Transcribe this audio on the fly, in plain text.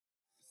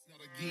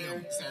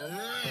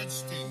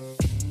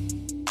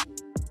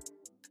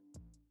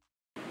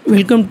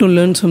Welcome to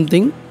learn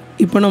something.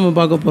 இப்போ நம்ம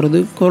பார்க்க போகிறது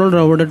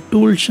CorelDrawவோட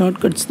டூல்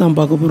ஷார்ட்கட்ஸ் தான்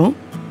பார்க்க போகிறோம்.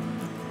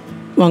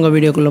 வாங்க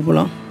வீடியோக்குள்ளே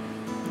போகலாம்.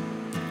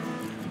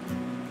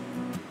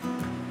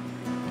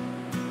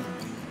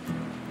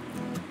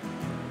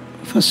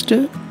 ஃபஸ்ட்டு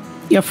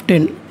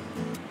F10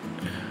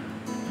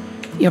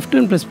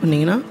 ப்ரெஸ்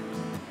பண்ணிங்கன்னா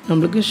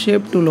நம்மளுக்கு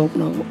ஷேப் டூல்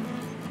ஓப்பன் ஆகும்.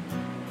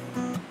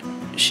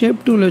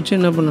 ஷேப் டூல் வச்சு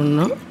என்ன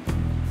பண்ணணும்னா,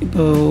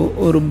 இப்போ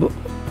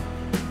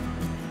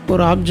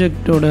ஒரு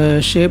ஆப்ஜெக்டோட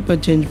ஷேப்பை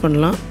சேஞ்ச்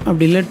பண்ணலாம்.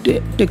 அப்படி இல்லை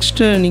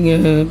டெக்ஸ்ட்டை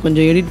நீங்கள்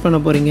கொஞ்சம் எடிட் பண்ண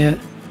போகிறீங்க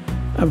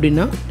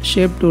அப்படின்னா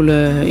ஷேப் டூலை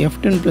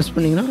F10 ப்ரெஸ்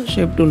பண்ணிங்கன்னா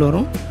ஷேப் டூல்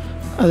வரும்.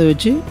 அதை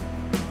வச்சு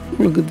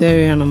உங்களுக்கு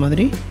தேவையான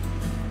மாதிரி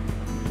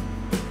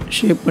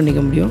ஷேப்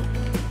பண்ணிக்க முடியும்.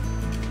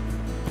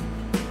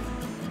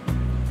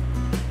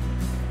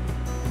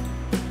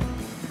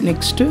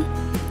 நெக்ஸ்ட்டு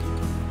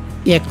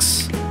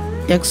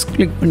எக்ஸ்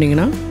கிளிக்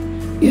பண்ணிங்கன்னா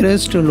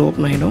எரேஸ் டூல்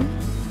ஓப்பன் ஆகிடும்.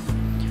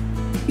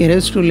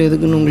 எரேஸ் டூல்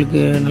எதுக்குன்னு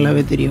உங்களுக்கு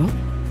நல்லாவே தெரியும்.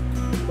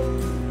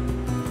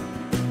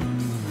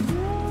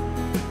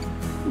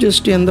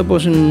 ஜஸ்ட் எந்த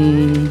போர்ஷன்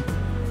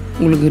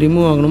உங்களுக்கு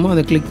ரிமூவ் ஆகணுமோ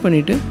அதை கிளிக்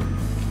பண்ணிவிட்டு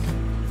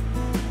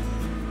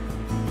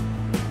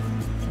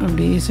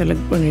அப்படியே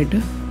செலக்ட் பண்ணிவிட்டு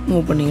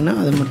மூவ் பண்ணிங்கன்னா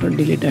அது மட்டும்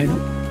டிலீட்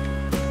ஆகிடும்.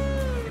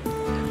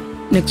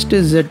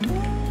 நெக்ஸ்ட்டு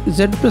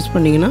Z ப்ரெஸ்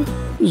பண்ணிங்கன்னா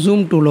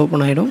ஜூம் டூல்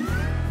ஓப்பன் ஆகிடும்.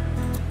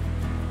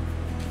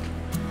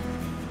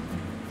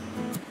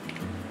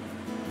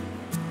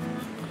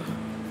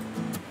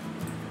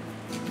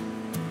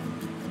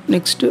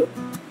 நெக்ஸ்ட்டு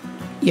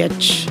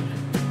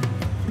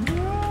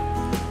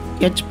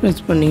H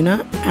ப்ரெஸ் பண்ணிங்கன்னா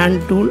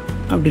ஹேண்ட் டூல்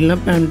அப்படி இல்லைனா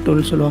பேன்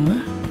டூல் சொல்லுவாங்க.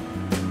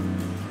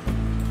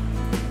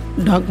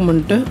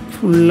 டாக்குமெண்ட்டை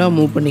ஃபுல்லாக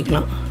மூவ்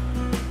பண்ணிக்கலாம்.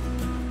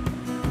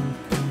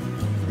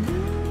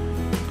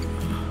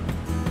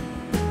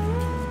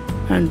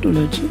 ஹேண்ட் டூலை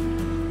வச்சு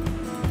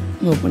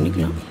மூவ்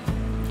பண்ணிக்கலாம்.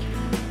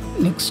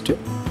 நெக்ஸ்ட்டு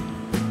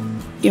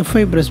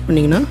F5 ப்ரெஸ்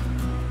பண்ணிங்கன்னா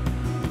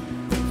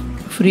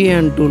ஃப்ரீ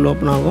ஹேண்ட் டூல்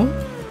ஓப்பன் ஆகும்.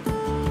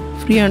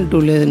 ஃப்ரீ ஹேண்ட்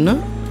டூல் எதுன்னா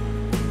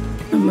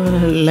நம்ம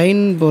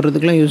லைன்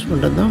போடுறதுக்கெலாம் யூஸ்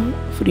பண்ணுறது தான்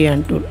ஃப்ரீ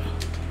ஹேண்ட் டூல்.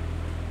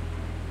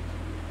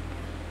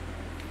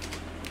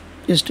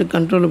 ஜஸ்ட்டு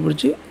கண்ட்ரோலை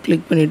பிடிச்சி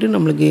கிளிக் பண்ணிவிட்டு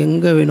நம்மளுக்கு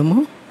எங்கே வேணுமோ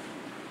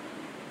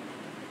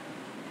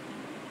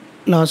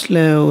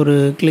லாஸ்ட்டில் ஒரு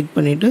கிளிக்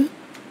பண்ணிவிட்டு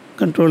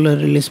கண்ட்ரோலை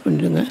ரிலீஸ்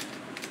பண்ணிவிடுங்க.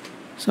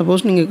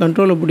 சப்போஸ் நீங்கள்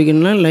கண்ட்ரோலை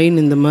பிடிக்கணுன்னா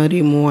லைன் இந்த மாதிரி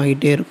மூவ்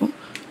ஆகிட்டே இருக்கும்.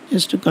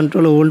 ஜஸ்ட்டு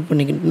கண்ட்ரோலை ஹோல்ட்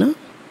பண்ணிக்கிட்டுனா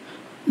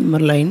இந்த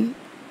மாதிரி லைன்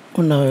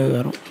ஒன்றாவே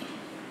வரும்.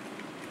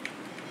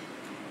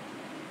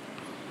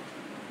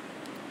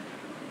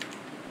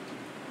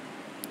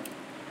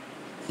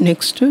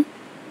 Next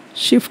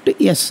Shift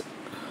S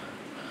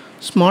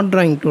smart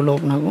drawing tool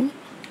open ஆகும்.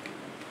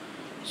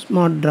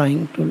 ஸ்மார்ட்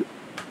ட்ராயிங் டூல்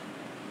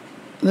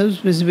அதாவது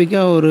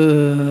ஸ்பெசிஃபிக்காக ஒரு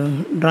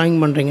ட்ராயிங்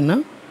பண்ணுறீங்கன்னா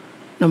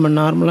நம்ம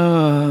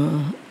நார்மலாக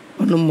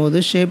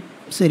பண்ணும்போது ஷேப்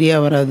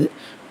சரியாக வராது.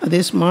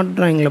 அதே ஸ்மார்ட்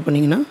ட்ராயிங்கில்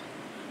பண்ணிங்கன்னா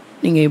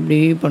நீங்கள் இப்படி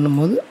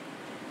பண்ணும்போது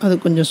அது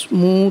கொஞ்சம்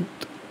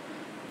ஸ்மூத்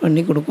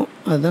பண்ணி கொடுக்கும்.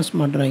 அதுதான்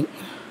smart drawing.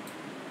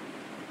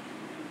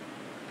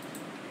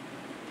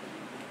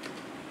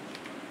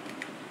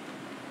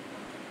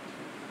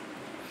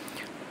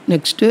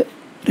 Next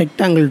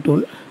rectangle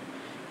tool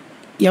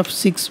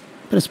F6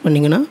 press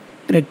பண்ணிங்கன்னா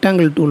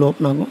ரெக்டாங்கிள் டூல்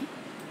ஓப்பன் ஆகும்.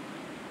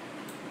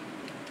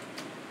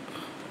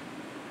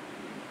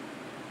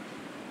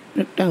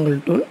 Rectangle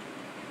tool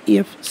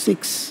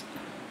F6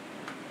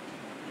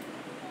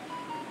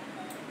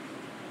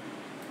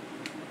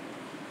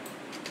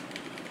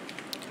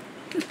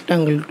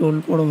 rectangle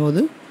tool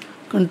போடும்போது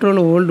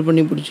கண்ட்ரோலை ஹோல்டு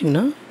பண்ணி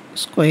பிடிச்சிங்கன்னா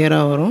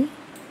ஸ்கொயராக வரும்.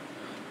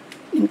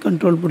 நீங்கள்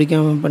கண்ட்ரோல்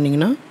பிடிக்காமல்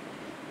பண்ணிங்கன்னா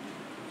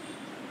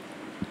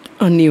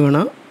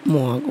அன்ஈவனாக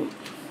மூவ் ஆகும்.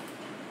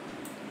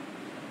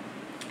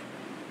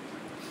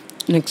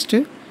 நெக்ஸ்ட்டு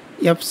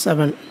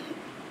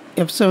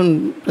F7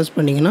 ப்ரெஸ்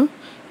பண்ணிங்கன்னா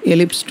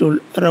எலிப்ஸ் டூல்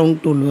ரவுண்ட்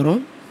டூல்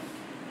வரும்.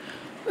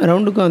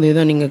 ரவுண்டுக்கும் அதே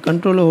தான். நீங்கள்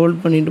கண்ட்ரோலை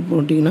ஹோல்ட் பண்ணிவிட்டு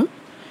போட்டிங்கன்னா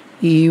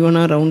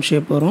ஈவனாக ரவுண்ட்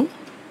ஷேப் வரும்.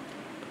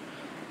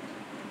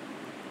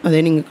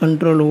 அதே நீங்கள்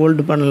கண்ட்ரோல்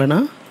ஹோல்டு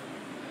பண்ணலைன்னா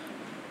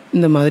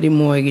இந்த மாதிரி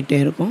மூவ்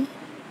ஆகிக்கிட்டே இருக்கும்.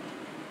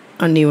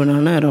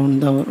 அன்ஈவனான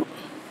ரவுண்ட் தான் வரும்.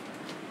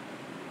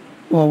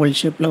 ஓவல்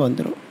ஷேப்பில்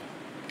வந்துடும்.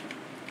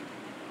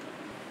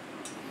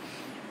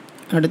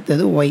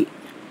 அடுத்தது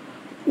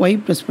Y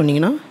ப்ரெஸ்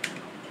பண்ணிங்கன்னா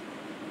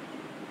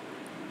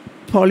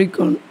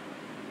பாலிகான்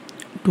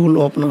டூல்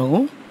ஓப்பன்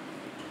ஆகும்.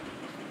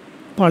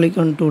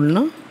 பாலிகான்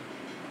டூல்னால்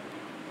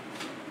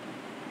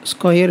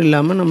ஸ்கொயர்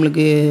இல்லாமல்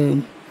நம்மளுக்கு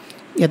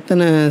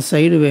எத்தனை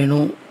சைடு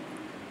வேணும்,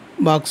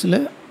 பாக்ஸில்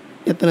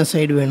எத்தனை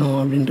சைடு வேணும்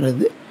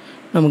அப்படின்றது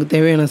நமக்கு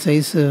தேவையான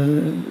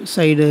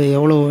சைடு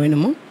எவ்வளோ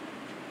வேணுமோ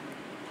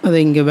அதை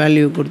இங்கே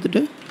வேல்யூ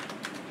கொடுத்துட்டு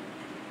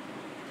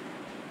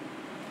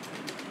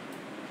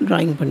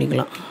ட்ராயிங்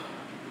பண்ணிக்கலாம்.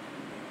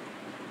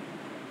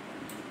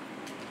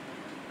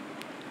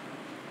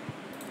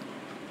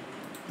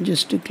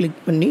 ஜஸ்ட்டு கிளிக்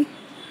பண்ணி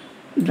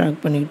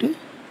ட்ராக் பண்ணிக்கிட்டு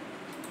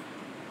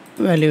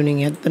வேல்யூ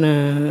நீங்கள் எத்தனை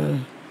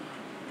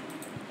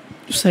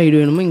சைடு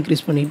வேணுமோ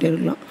இன்க்ரீஸ் பண்ணிகிட்டே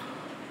இருக்கலாம்.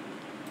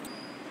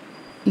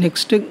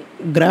 Next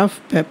graph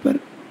paper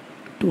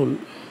tool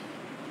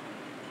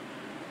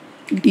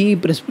D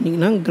press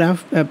பண்ணிங்கன்னா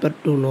கிராஃப் பேப்பர்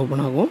டூல்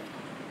ஓப்பன் ஆகும்.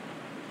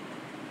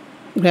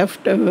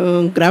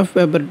 கிராஃப்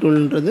பேப்பர்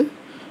டூல்ன்றது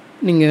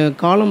நீங்கள்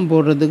காலம்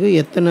போடுறதுக்கு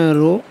எத்தனை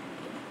ரோ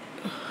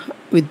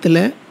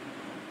வித்தில்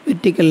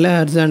வெர்டிக்கலில்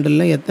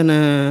ஹாரிசாண்டலில் எத்தனை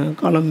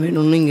காலம்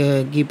வேணும்னு இங்கே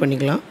கீ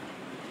பண்ணிக்கலாம்.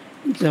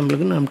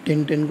 எக்ஸாம்பிளுக்கு நான்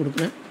 10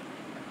 கொடுக்குறேன்.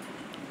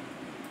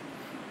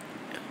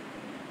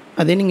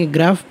 அதே நீங்கள்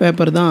கிராஃப்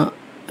பேப்பர்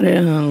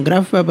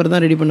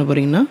தான் ரெடி பண்ண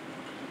போகிறீங்கன்னா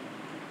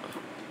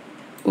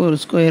ஒரு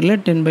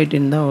ஸ்கொயரில்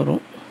 10x10 தான்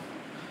வரும்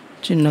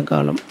சின்ன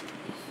காலம்.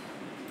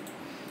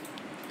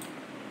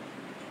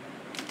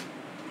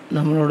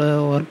 நம்மளோட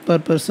ஒர்க்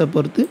பர்பஸை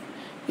பொறுத்து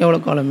எவ்வளோ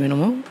காலம்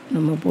வேணுமோ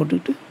நம்ம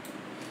போட்டுட்டு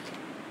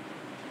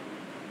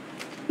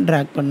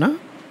ட்ராக் பண்ணால்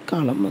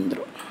காலம்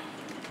வந்துடும்.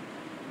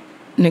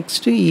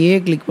 நெக்ஸ்ட்டு ஏ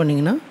கிளிக்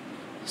பண்ணிங்கன்னா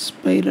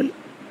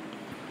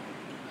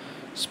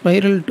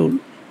ஸ்பைரல் டூல்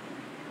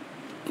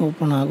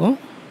ஓப்பன் ஆகும்.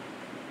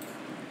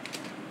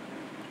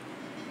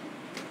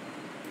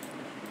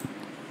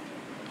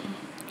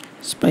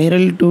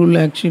 ஸ்பைரல் டூல்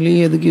ஆக்சுவலி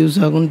எதுக்கு யூஸ்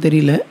ஆகும்னு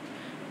தெரியல.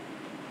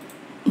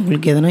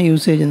 உங்களுக்கு எதனா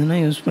யூசேஜ் இருந்ததுன்னா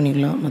யூஸ்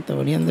பண்ணிக்கலாம்.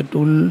 மற்றபடி அந்த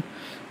டூல்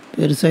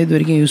பெருசாக இது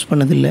வரைக்கும் யூஸ்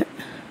பண்ணதில்லை.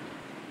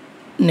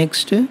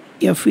 நெக்ஸ்ட்டு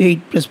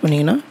F8 ப்ரெஸ்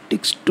பண்ணிங்கன்னா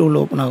டெக்ஸ்ட் டூல்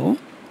ஓப்பன் ஆகும்.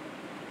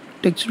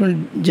 டெக்ஸ்ட் டூல்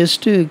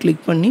ஜஸ்ட்டு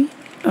கிளிக் பண்ணி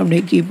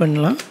அப்படியே கீ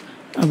பண்ணலாம்.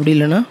 அப்படி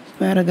இல்லைன்னா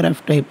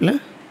பேராகிராஃப் டைப்பில்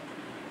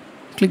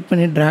கிளிக்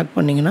பண்ணி ட்ராக்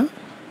பண்ணிங்கன்னா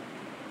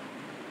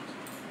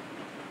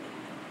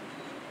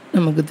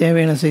நமக்கு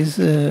தேவையான சைஸ்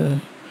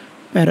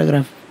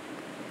பேராகிராஃப்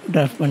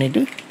ட்ராஃப்ட்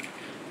பண்ணிவிட்டு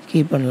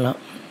கீ பண்ணலாம்.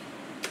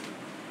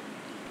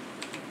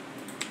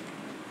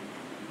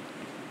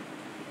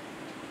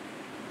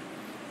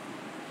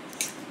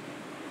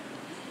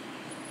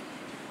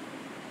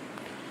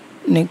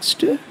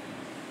 நெக்ஸ்ட்டு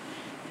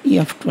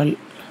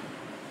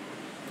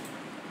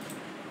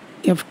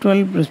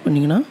F12 ப்ரெஸ்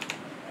பண்ணிங்கன்னா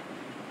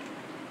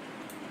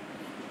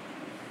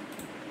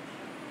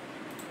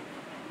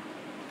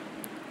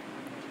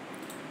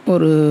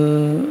ஒரு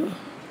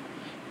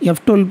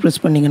F12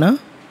 ப்ரெஸ் பண்ணிங்கன்னா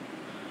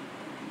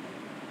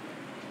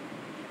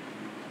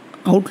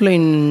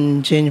அவுட்லைன்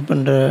சேஞ்ச்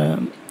பண்ணுற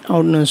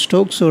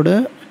ஸ்ட்ரோக்ஸோட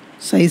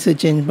சைஸை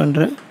சேஞ்ச்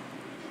பண்ணுற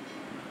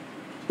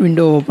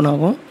விண்டோ ஓப்பன்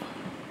ஆகும்.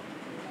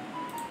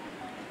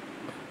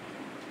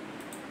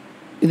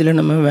 இதில்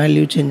நம்ம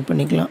வேல்யூ சேஞ்ச்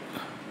பண்ணிக்கலாம்.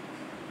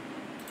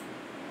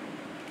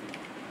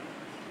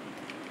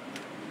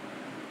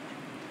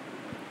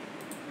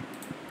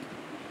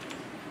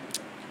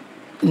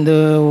 இந்த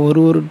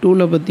ஒரு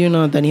டூலை பற்றியும்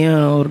நான்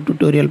தனியாக ஒரு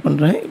டுட்டோரியல்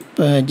பண்ணுறேன்.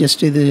 இப்போ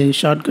ஜஸ்ட் இது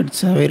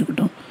ஷார்ட்கட்ஸாகவே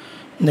இருக்கட்டும்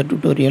இந்த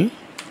tutorial.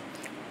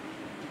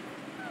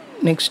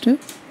 Next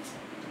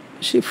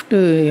shift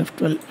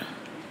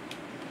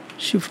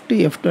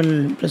F12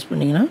 press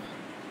பண்ணிங்கன்னா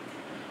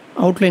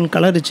அவுட்லைன்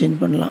கலர்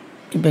சேஞ்ச் பண்ணலாம்.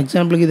 இப்போ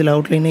எக்ஸாம்பிளுக்கு இதில்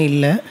அவுட்லைனே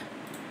இல்லை.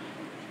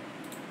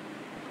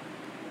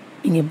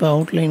 நீங்கள் இப்போ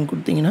அவுட்லைன்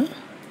கொடுத்தீங்கன்னா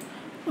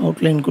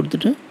அவுட்லைன்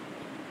கொடுத்துட்டு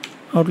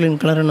அவுட்லைன்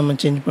கலரை நம்ம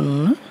சேஞ்ச்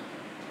பண்ணணும்னா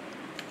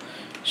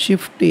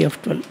ஷிஃப்ட்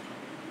F12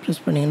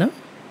 ப்ரெஸ் பண்ணிங்கன்னா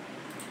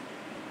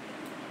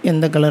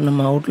எந்த கலர்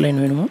நம்ம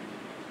அவுட்லைன் வேணுமோ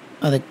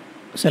அதை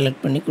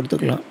செலக்ட் பண்ணி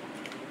கொடுத்துக்கலாம்.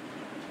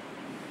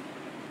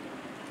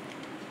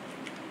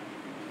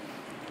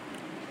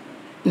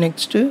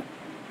 நெக்ஸ்ட்டு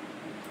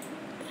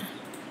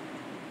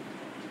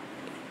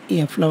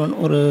F11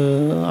 ஒரு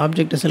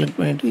ஆப்ஜெக்டை செலக்ட்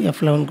பண்ணிவிட்டு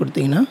F11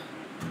 கொடுத்தீங்கன்னா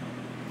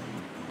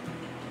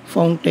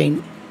ஃபவுண்டைன்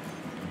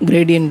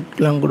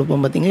கிரேடியன்ட்லாம்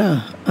கொடுப்போம் பார்த்தீங்களா,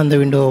 அந்த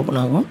விண்டோ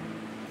ஓப்பன் ஆகும்.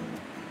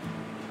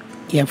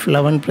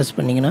 F11 ப்ரெஸ்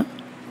பண்ணிங்கன்னா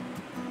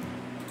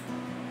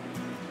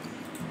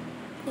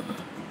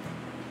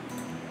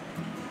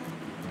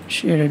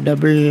ஷேடு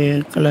டபுள்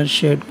கலர்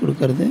ஷேட்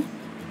கொடுக்கறது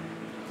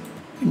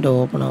விண்டோ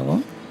ஓப்பன்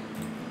ஆகும்.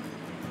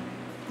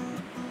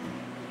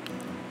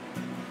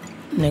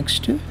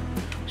 நெக்ஸ்ட்டு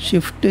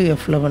ஷிஃப்ட்டு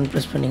F11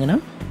 ப்ரெஸ் பண்ணிங்கன்னா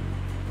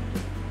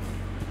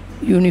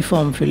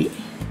யூனிஃபார்ம்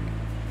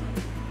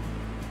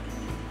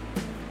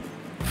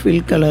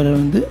ஃபில் கலரை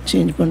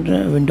சேஞ்ச் பண்ணுற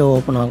விண்டோ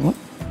ஓப்பன் ஆகும்.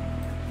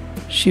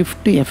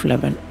 Shift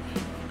F11.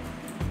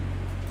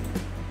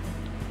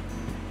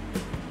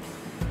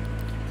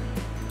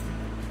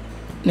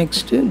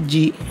 Next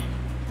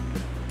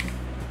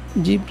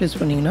G press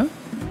பண்ணிங்கன்னா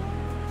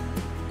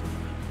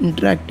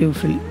இன்டராக்டிவ்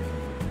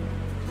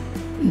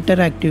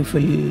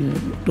ஃபில்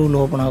டூல்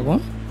ஓப்பன்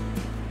ஆகும்.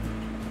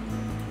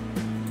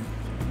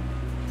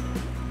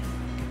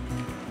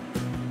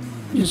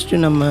 ஜஸ்ட்டு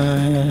நம்ம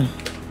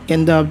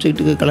எந்த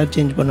ஆப்ஜெக்ட்டுக்கு கலர்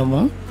சேஞ்ச்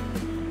பண்ணுமோ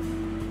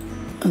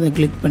அதை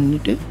கிளிக்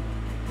பண்ணிவிட்டு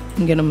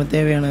இங்கே நம்ம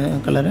தேவையான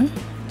கலரை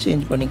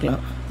சேஞ்ச்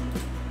பண்ணிக்கலாம்.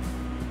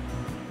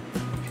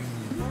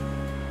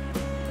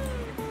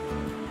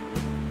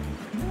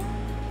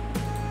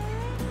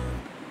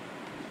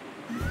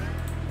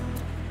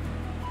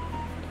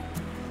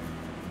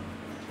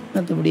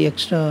 மற்றபடி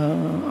எக்ஸ்ட்ரா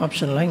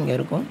ஆப்ஷன்லாம் இங்கே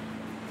இருக்கும்.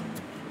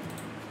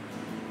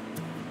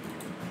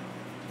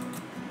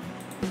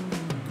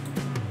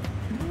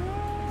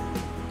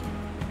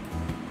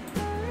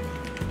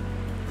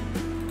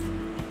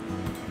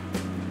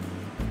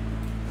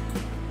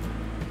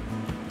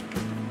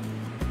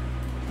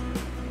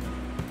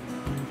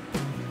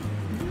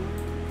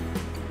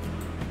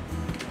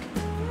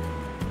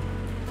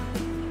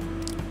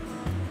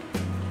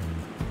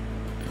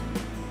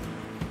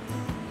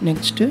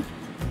 நெக்ஸ்ட்டு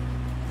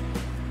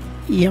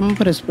எம்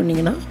ப்ரெஸ்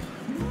பண்ணிங்கன்னா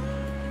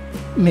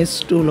மெஷ்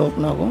டூல்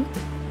ஓப்பன் ஆகும்.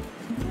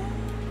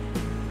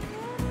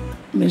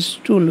 மெஷ்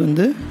டூல்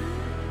வந்து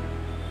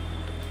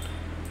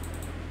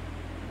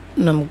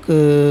நமக்கு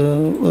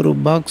ஒரு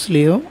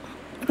பாக்ஸ்லேயோ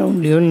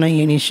ரவுண்ட்லேயோ இல்லைனா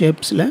எனி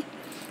ஷேப்ஸில்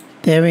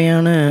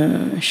தேவையான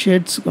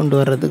ஷேட்ஸ் கொண்டு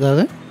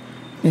வர்றதுக்காக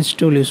மெஷ்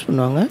டூல் யூஸ்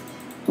பண்ணுவாங்க.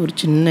 ஒரு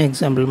சின்ன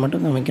எக்ஸாம்பிள்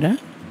மட்டும் காமிக்கிறேன்.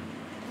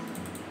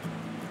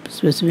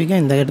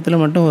 ஸ்பெசிஃபிக்காக இந்த இடத்துல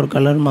மட்டும் ஒரு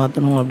கலர்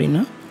மாற்றணும்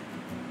அப்படின்னா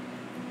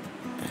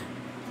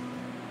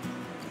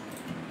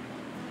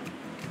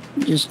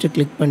ஜஸ்ட்டு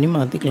கிளிக் பண்ணி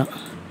மாற்றிக்கலாம்.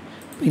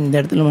 இப்போ இந்த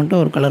இடத்துல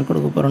மட்டும் ஒரு கலர்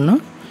கொடுக்க போகிறோன்னா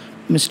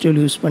மெஷ்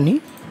டூல் யூஸ் பண்ணி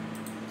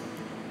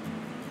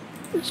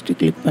ஜஸ்ட்டு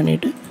கிளிக்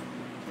பண்ணிவிட்டு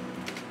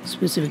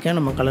ஸ்பெசிஃபிக்காக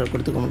நம்ம கலர்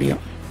கொடுத்துக்க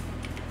முடியும்.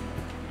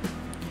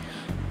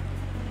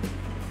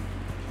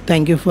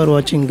 தேங்க்யூ ஃபார்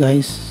வாட்சிங்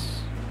கைஸ்.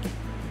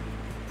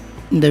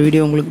 இந்த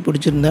வீடியோ உங்களுக்கு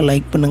பிடிச்சிருந்தால்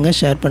லைக் பண்ணுங்கள்,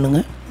 ஷேர்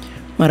பண்ணுங்கள்,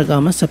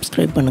 மறக்காமல்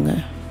சப்ஸ்கிரைப்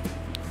பண்ணுங்கள்.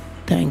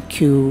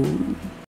 தேங்க்யூ.